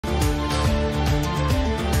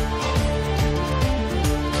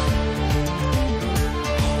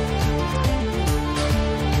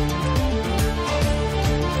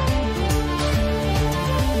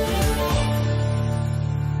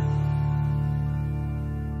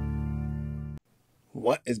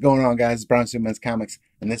What is going on, guys? It's Brown Superman's Comics.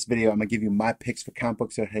 In this video, I'm going to give you my picks for comic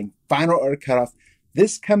books that are hitting Final Order Cutoff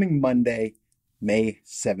this coming Monday, May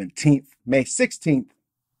 17th. May 16th,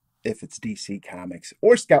 if it's DC Comics,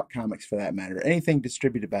 or Scout Comics for that matter. Anything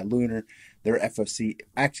distributed by Lunar, their FOC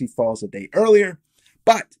actually falls a day earlier.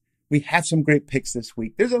 But we have some great picks this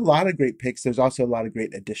week. There's a lot of great picks. There's also a lot of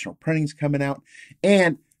great additional printings coming out.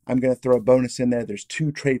 And I'm going to throw a bonus in there. There's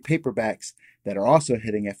 2 trade paperbacks that are also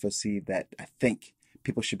hitting FOC that I think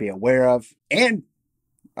people should be aware of. And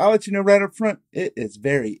I'll let you know right up front, it is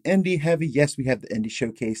very indie heavy. Yes, we have the indie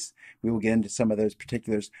showcase. We will get into some of those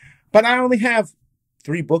particulars. But I only have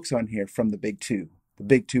 3 books on here from the big 2. The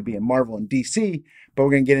big 2 being Marvel and DC. But we're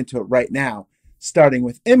going to get into it right now. Starting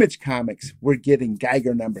with Image Comics, we're getting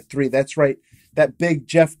Geiger #3. That's right, that big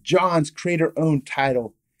Jeff Johns creator-owned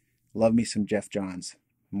title. Love me some Jeff Johns.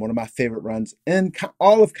 One of my favorite runs in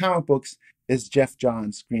all of comic books is Jeff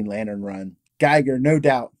Johns' Green Lantern run. Geiger, no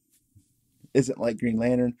doubt, isn't like Green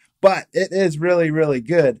Lantern, but it is really, really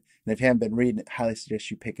good. And if you haven't been reading it, highly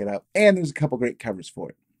suggest you pick it up. And there's a couple great covers for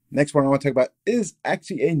it. Next one I want to talk about is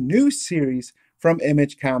actually a new series from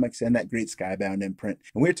Image Comics and that great Skybound imprint.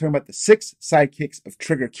 And we're talking about the 6 sidekicks of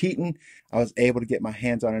Trigger Keaton. I was able to get my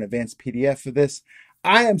hands on an advanced PDF for this.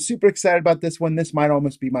 I am super excited about this one. This might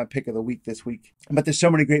almost be my pick of the week this week. But there's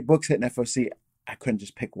so many great books hitting FOC, I couldn't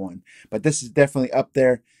just pick one. But this is definitely up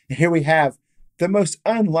there. And here we have the most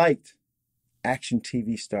unliked action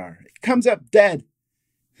TV star. It comes up dead.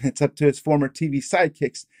 It's up to his former TV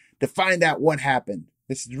sidekicks to find out what happened.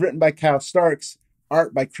 This is written by Kyle Starks,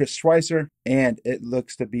 art by Chris Schweitzer, and it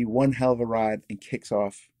looks to be one hell of a ride and kicks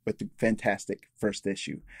off with the fantastic first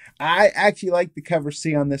issue. I actually like the cover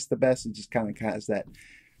C on this the best. It just kind of has that,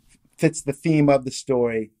 fits the theme of the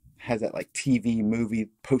story, has that like TV movie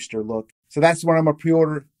poster look. So that's what I'm going to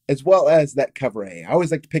pre-order, as well as that cover A. I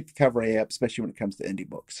always like to pick the cover A up, especially when it comes to indie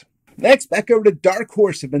books. Next, back over to Dark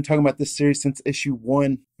Horse. I've been talking about this series since issue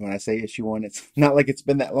 1. When I say issue 1, it's not like it's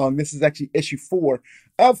been that long. This is actually issue 4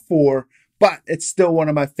 of 4, but it's still one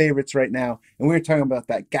of my favorites right now. And we were talking about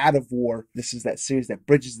that God of War. This is that series that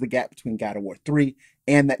bridges the gap between God of War 3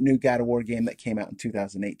 and that new God of War game that came out in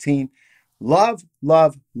 2018. Love,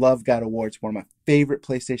 love, love God of War. It's one of my favorite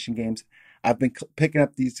PlayStation games. I've been picking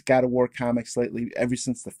up these God of War comics lately, ever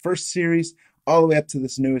since the first series, all the way up to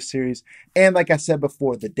this newest series. And like I said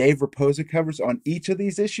before, the Dave Raposa covers on each of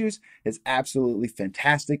these issues is absolutely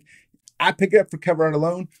fantastic. I pick it up for cover art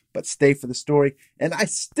alone, but stay for the story. And I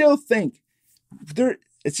still think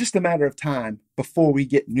it's just a matter of time before we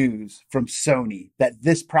get news from Sony that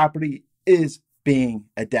this property is being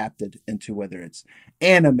adapted into, whether it's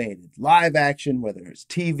animated, live action, whether it's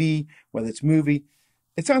TV, whether it's movie.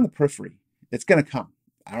 It's on the periphery. It's going to come.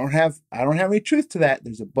 I don't have any truth to that.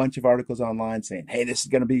 There's a bunch of articles online saying, hey, this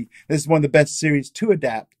is one of the best series to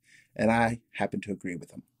adapt. And I happen to agree with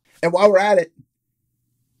them. And while we're at it,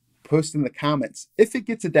 post in the comments, if it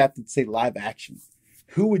gets adapted, say live action,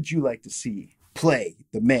 who would you like to see play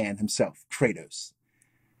the man himself, Kratos?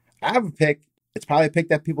 I have a pick. It's probably a pick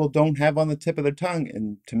that people don't have on the tip of their tongue.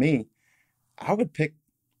 And to me, I would pick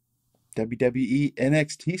WWE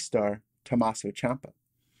NXT star Tommaso Ciampa.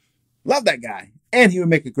 Love that guy. And he would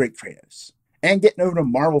make a great Kratos. And getting over to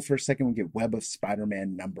Marvel for a second, we get Web of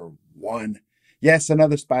Spider-Man #1. Yes,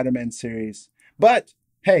 another Spider-Man series. But,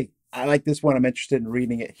 hey, I like this one. I'm interested in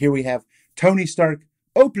reading it. Here we have Tony Stark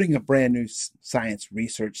opening a brand new science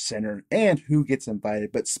research center. And who gets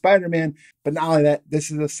invited? But Spider-Man. But not only that, this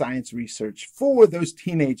is a science research for those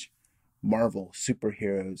teenage Marvel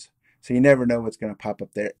superheroes. So you never know what's going to pop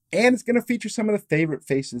up there. And it's going to feature some of the favorite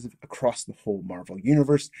faces across the whole Marvel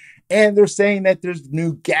universe. And they're saying that there's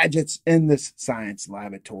new gadgets in this science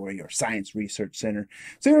laboratory or science research center.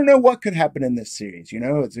 So you don't know what could happen in this series. You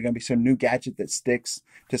know, is there going to be some new gadget that sticks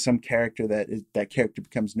to some character that character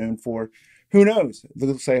becomes known for? Who knows? It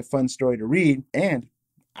looks like a fun story to read. And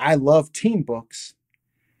I love team books.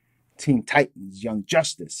 Teen Titans, Young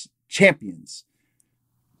Justice, Champions.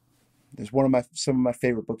 There's some of my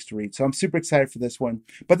favorite books to read. So I'm super excited for this one.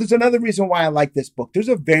 But there's another reason why I like this book. There's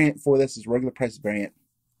a variant for this. It's a regular price variant.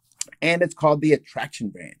 And it's called the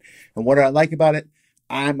Attraction variant. And what I like about it,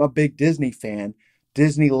 I'm a big Disney fan.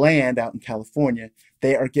 Disneyland out in California,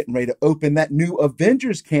 they are getting ready to open that new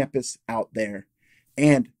Avengers campus out there.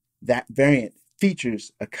 And that variant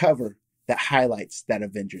features a cover that highlights that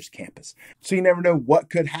Avengers campus. So you never know what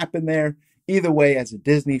could happen there. Either way, as a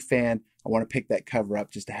Disney fan, I want to pick that cover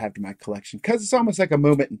up just to have to my collection because it's almost like a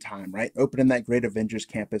moment in time, right? Opening that great Avengers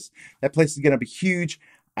campus. That place is going to be huge.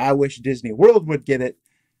 I wish Disney World would get it,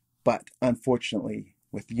 but unfortunately,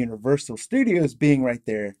 with Universal Studios being right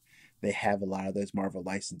there, they have a lot of those Marvel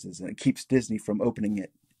licenses, and it keeps Disney from opening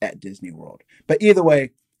it at Disney World. But either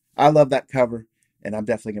way, I love that cover, and I'm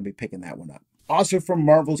definitely going to be picking that one up. Also from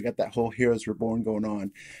Marvel, we got that whole Heroes Reborn going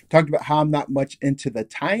on. Talked about how I'm not much into the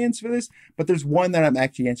tie-ins for this, but there's one that I'm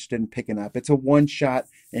actually interested in picking up. It's a one-shot,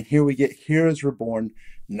 and here we get Heroes Reborn,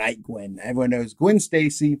 Night Gwen. Everyone knows Gwen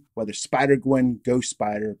Stacy, whether Spider-Gwen, Ghost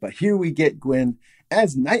Spider, but here we get Gwen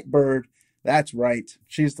as Nightbird. That's right,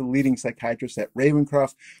 she's the leading psychiatrist at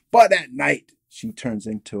Ravencroft, but at night, she turns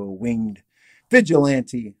into a winged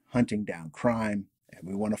vigilante hunting down crime. And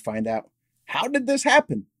we want to find out, how did this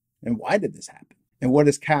happen? And why did this happen? And what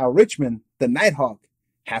does Kyle Richmond, the Nighthawk,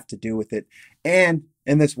 have to do with it? And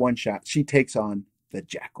in this one shot, she takes on the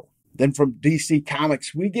Jackal. Then from DC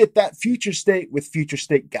Comics, we get that Future State with Future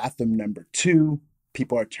State Gotham #2.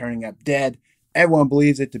 People are turning up dead. Everyone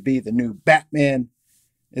believes it to be the new Batman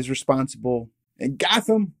is responsible. And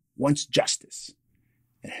Gotham wants justice.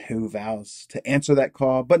 And who vows to answer that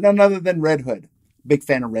call but none other than Red Hood. Big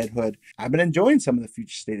fan of Red Hood. I've been enjoying some of the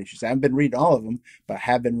Future State issues. I haven't been reading all of them, but I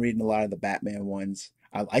have been reading a lot of the Batman ones.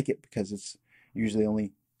 I like it because it's usually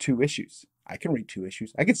only 2 issues. I can read 2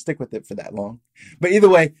 issues. I can stick with it for that long. But either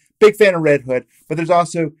way, big fan of Red Hood. But there's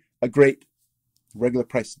also a great regular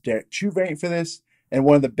price Derek Chew variant for this. And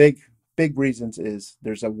one of the big reasons is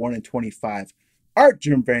there's a 1 in 25 art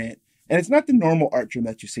germ variant. And it's not the normal art germ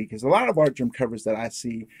that you see, because a lot of art germ covers that I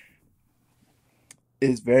see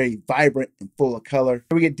is very vibrant and full of color.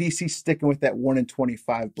 We get DC sticking with that 1 in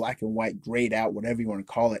 25 black and white, grayed out, whatever you want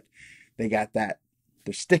to call it. They got that.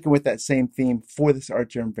 They're sticking with that same theme for this art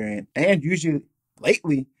germ variant. And usually,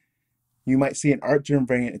 lately, you might see an art germ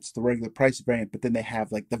variant. It's the regular price variant, but then they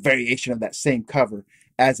have like the variation of that same cover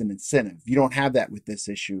as an incentive. You don't have that with this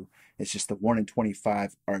issue. It's just the 1 in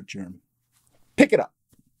 25 art germ. Pick it up.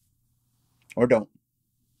 Or don't.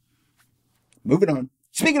 Moving on.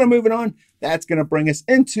 Speaking of moving on, that's going to bring us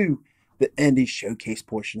into the indie showcase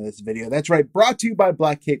portion of this video. That's right, brought to you by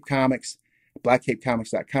Black Cape Comics,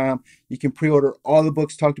 blackcapecomics.com. You can pre-order all the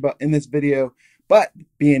books talked about in this video, but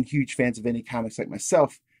being huge fans of indie comics like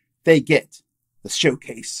myself, they get the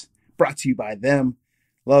showcase brought to you by them.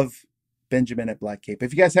 Love Benjamin at Black Cape.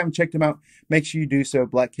 If you guys haven't checked them out, make sure you do so.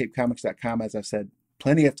 blackcapecomics.com, as I've said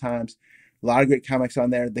plenty of times. A lot of great comics on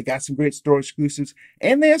there. They got some great store exclusives,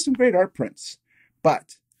 and they have some great art prints.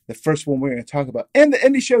 But the first one we're going to talk about in the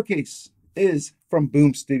indie showcase is from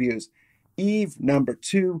Boom Studios, Eve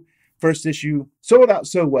 #2. First issue sold out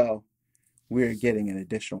so well, we're getting an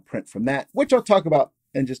additional print from that, which I'll talk about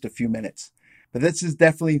in just a few minutes. But this is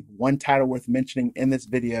definitely one title worth mentioning in this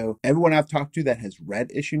video. Everyone I've talked to that has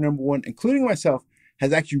read issue #1, including myself,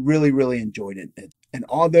 has actually really enjoyed it. And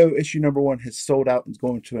although issue #1 has sold out and is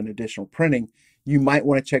going to an additional printing, you might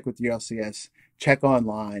want to check with your LCS, check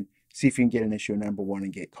online, see if you can get an issue #1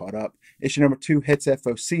 and get caught up. Issue #2 hits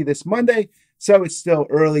FOC this Monday, so it's still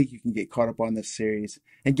early. You can get caught up on this series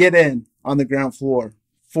and get in on the ground floor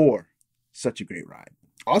for such a great ride.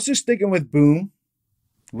 Also sticking with Boom,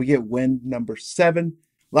 we get Wind #7.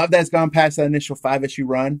 Love that it's gone past that initial 5-issue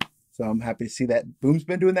run, so I'm happy to see that. Boom's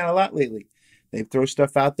been doing that a lot lately. They throw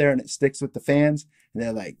stuff out there and it sticks with the fans, and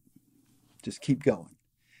they're like, just keep going.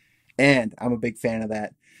 And I'm a big fan of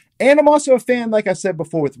that. And I'm also a fan, like I said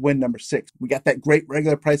before, with Wind #6. We got that great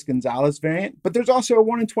regular price Gonzalez variant, but there's also a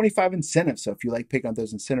 1 in 25 incentive. So if you like picking up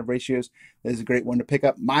those incentive ratios, this is a great one to pick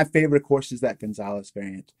up. My favorite, of course, is that Gonzalez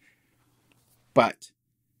variant. But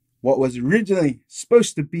what was originally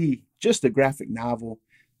supposed to be just a graphic novel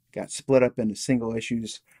got split up into single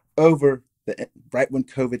issues over right when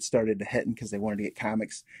COVID started to hit, because they wanted to get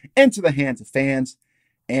comics into the hands of fans.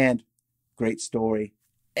 And great story.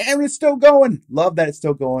 And it's still going. Love that it's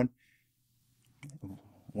still going.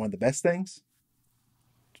 One of the best things,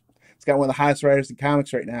 it's got one of the highest writers in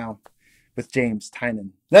comics right now with James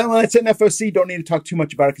Tynion. Now, when it's in FOC, don't need to talk too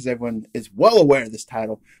much about it because everyone is well aware of this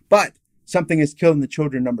title. But Something is Killing the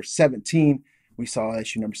Children #17. We saw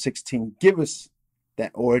issue #16 give us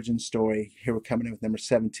that origin story. Here we're coming in with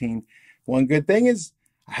 #17. One good thing is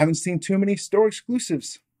I haven't seen too many store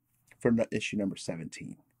exclusives for issue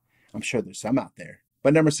 #17. I'm sure there's some out there.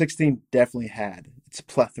 But #16 definitely had its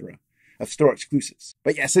plethora of store exclusives.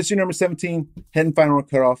 But yes, issue #17, heading Final Order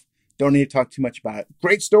Cutoff. Don't need to talk too much about it.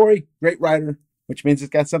 Great story, great writer, which means it's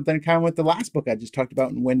got something in common with the last book I just talked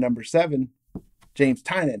about in Wind #7. James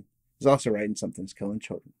Tynion is also writing Something's Killing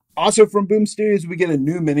Children. Also from Boom Studios, we get a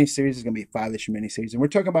new miniseries. It's going to be a 5-issue miniseries. And we're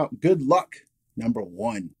talking about Good Luck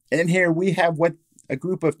 #1. And here we have what a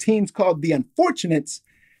group of teens called the Unfortunates.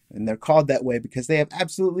 And they're called that way because they have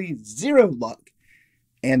absolutely zero luck.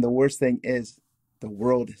 And the worst thing is the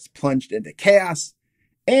world is plunged into chaos.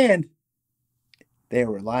 And they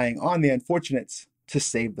are relying on the unfortunates to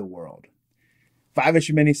save the world.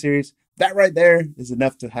 5-issue miniseries. That right there is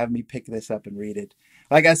enough to have me pick this up and read it.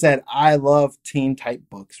 Like I said, I love teen type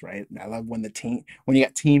books, right? I love when you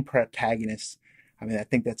got teen protagonists. I mean, I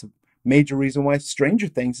think that's a major reason why Stranger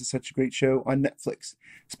Things is such a great show on Netflix.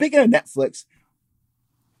 Speaking of Netflix,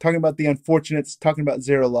 talking about the unfortunates, talking about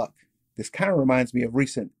Zero Luck, this kind of reminds me of a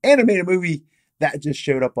recent animated movie that just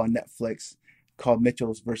showed up on Netflix called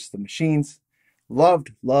Mitchell's vs. the Machines.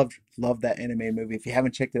 Loved that animated movie. If you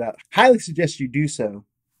haven't checked it out, highly suggest you do so.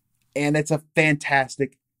 And it's a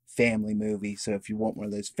fantastic family movie. So if you want one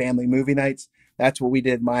of those family movie nights, that's what we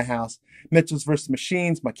did in my house. Mitchell's vs.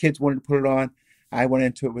 Machines. My kids wanted to put it on. I went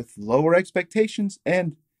into it with lower expectations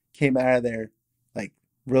and came out of there like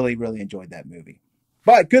really enjoyed that movie.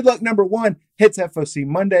 But Good Luck #1 hits FOC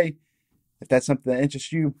Monday. If that's something that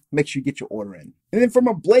interests you, make sure you get your order in. And then from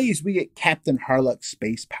Ablaze, we get Captain Harlock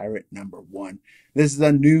Space Pirate #1. This is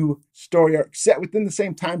a new story arc set within the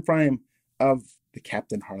same time frame of the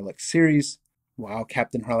Captain Harlock series. While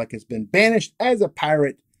Captain Harlock has been banished as a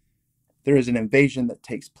pirate, there is an invasion that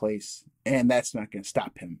takes place, and that's not going to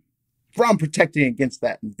stop him from protecting against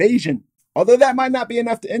that invasion. Although that might not be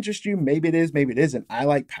enough to interest you. Maybe it is, maybe it isn't. I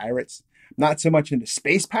like pirates. Not so much into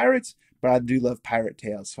space pirates, but I do love pirate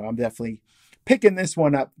tales. So I'm definitely picking this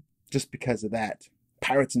one up just because of that.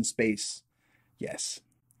 Pirates in space. Yes.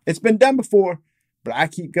 It's been done before, but I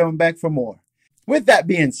keep going back for more. With that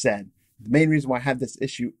being said, the main reason why I have this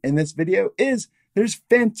issue in this video is there's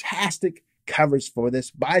fantastic covers for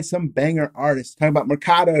this by some banger artists. Talking about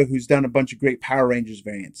Mercado, who's done a bunch of great Power Rangers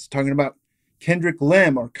variants. Talking about Kendrick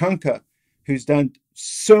Lim or Kunka, who's done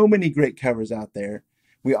so many great covers out there.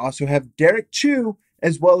 We also have Derek Chu,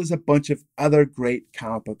 as well as a bunch of other great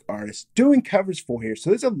comic book artists doing covers for here.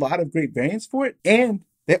 So there's a lot of great variants for it, and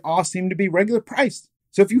they all seem to be regular priced.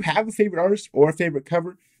 So if you have a favorite artist or a favorite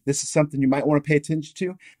cover, this is something you might want to pay attention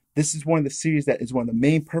to. This is one of the series that is one of the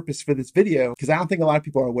main purpose for this video, because I don't think a lot of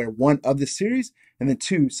people are aware, one, of this series, and then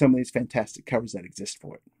two, some of these fantastic covers that exist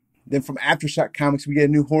for it. Then from Aftershock Comics, we get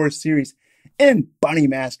a new horror series in Bunny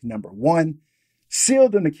Mask #1,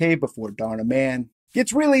 sealed in a cave before dawn of man.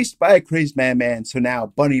 Gets released by a crazed madman, so now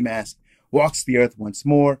Bunny Mask walks the earth once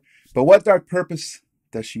more. But what dark purpose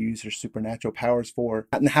does she use her supernatural powers for?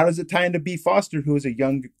 And how does it tie into Bea Foster, who is a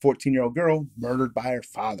young 14-year-old girl murdered by her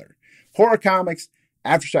father? Horror comics,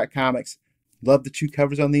 Aftershock Comics. Love the 2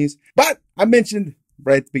 covers on these. But I mentioned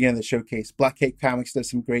right at the beginning of the showcase, Black Cape Comics does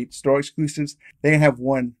some great store exclusives. They have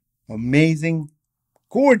one amazing,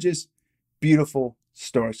 gorgeous, beautiful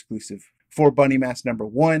store exclusive for Bunny Mask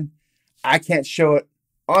 #1. I can't show it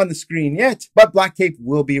on the screen yet, but Black Cape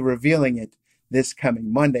will be revealing it this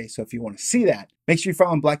coming Monday. So if you want to see that, make sure you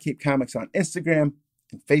follow Black Cape Comics on Instagram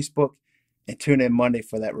and Facebook and tune in Monday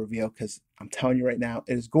for that reveal, because I'm telling you right now,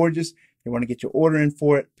 it is gorgeous. You want to get your order in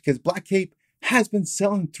for it because Black Cape has been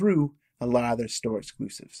selling through a lot of their store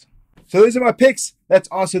exclusives. So those are my picks. That's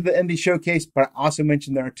also the indie showcase, but I also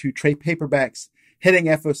mentioned there are 2 trade paperbacks hitting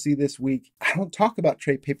FOC this week. I don't talk about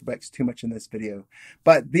trade paperbacks too much in this video,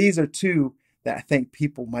 but these are 2 that I think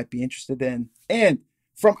people might be interested in. And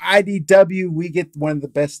from IDW, we get one of the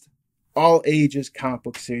best all ages comic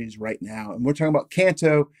book series right now. And we're talking about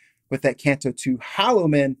Kanto with that Kanto 2 Hollow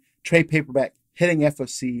Men trade paperback hitting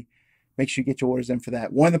FOC. Make sure you get your orders in for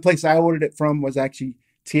that. One of the places I ordered it from was actually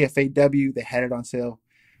TFAW. They had it on sale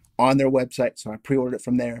on their website, so I pre-ordered it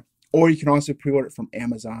from there. Or you can also pre-order it from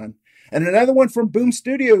Amazon. And another one from Boom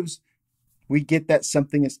Studios, we get that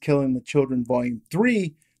Something is Killing the Children Volume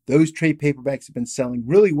 3. Those trade paperbacks have been selling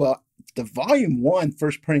really well. The Volume 1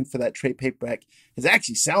 first printing for that trade paperback is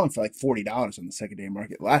actually selling for like $40 on the secondary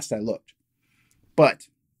market, last I looked. But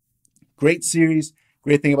great series.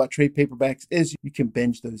 Great thing about trade paperbacks is you can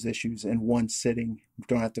binge those issues in one sitting. You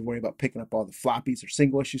don't have to worry about picking up all the floppies or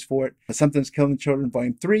single issues for it. But Something's Killing the Children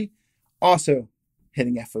Volume 3 also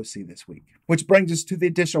hitting FOC this week. Which brings us to the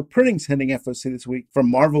additional printings hitting FOC this week. From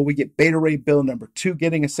Marvel, we get Beta Ray Bill #2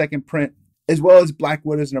 getting a second print, as well as Black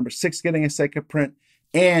Widow's #6 getting a second print,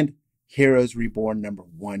 and Heroes Reborn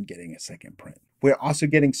 #1 getting a second print. We're also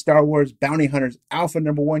getting Star Wars Bounty Hunters Alpha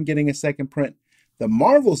 #1 getting a second print, The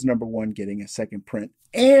Marvels #1 getting a second print,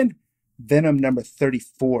 and Venom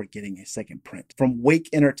 #34 getting a second print. From Wake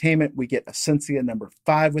Entertainment, we get Essentia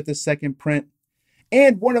 #5 with a second print.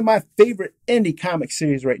 And one of my favorite indie comic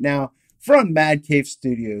series right now from Mad Cave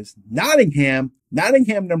Studios, Nottingham.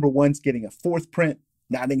 Nottingham #1's getting a 4th print.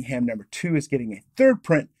 Nottingham #2 is getting a 3rd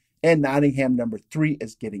print. And Nottingham #3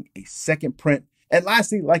 is getting a 2nd print. And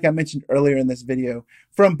lastly, like I mentioned earlier in this video,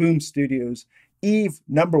 from Boom Studios, Eve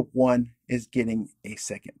 #1 is getting a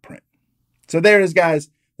 2nd print. So there it is, guys.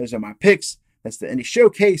 Those are my picks. That's the Indie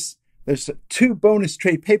Showcase. There's 2 bonus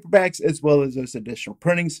trade paperbacks as well as those additional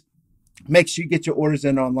printings. Make sure you get your orders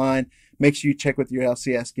in online. Make sure you check with your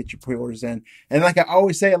LCS, get your pre-orders in. And like I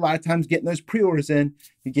always say, a lot of times getting those pre-orders in,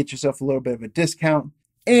 you get yourself a little bit of a discount,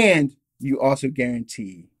 and you also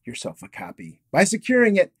guarantee yourself a copy by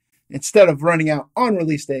securing it instead of running out on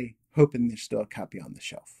release day, hoping there's still a copy on the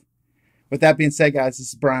shelf. With that being said, guys, this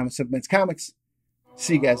is Brian with Simple Minds Comics.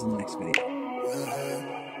 See you guys in the next video.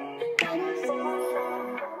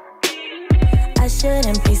 I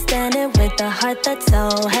shouldn't be standing with a heart that's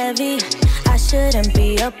so heavy. I shouldn't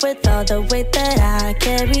be up with all the weight that I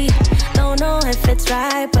carry. Don't know if it's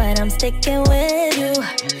right, but I'm sticking with you.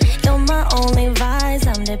 You're my only vice,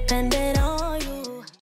 I'm dependent on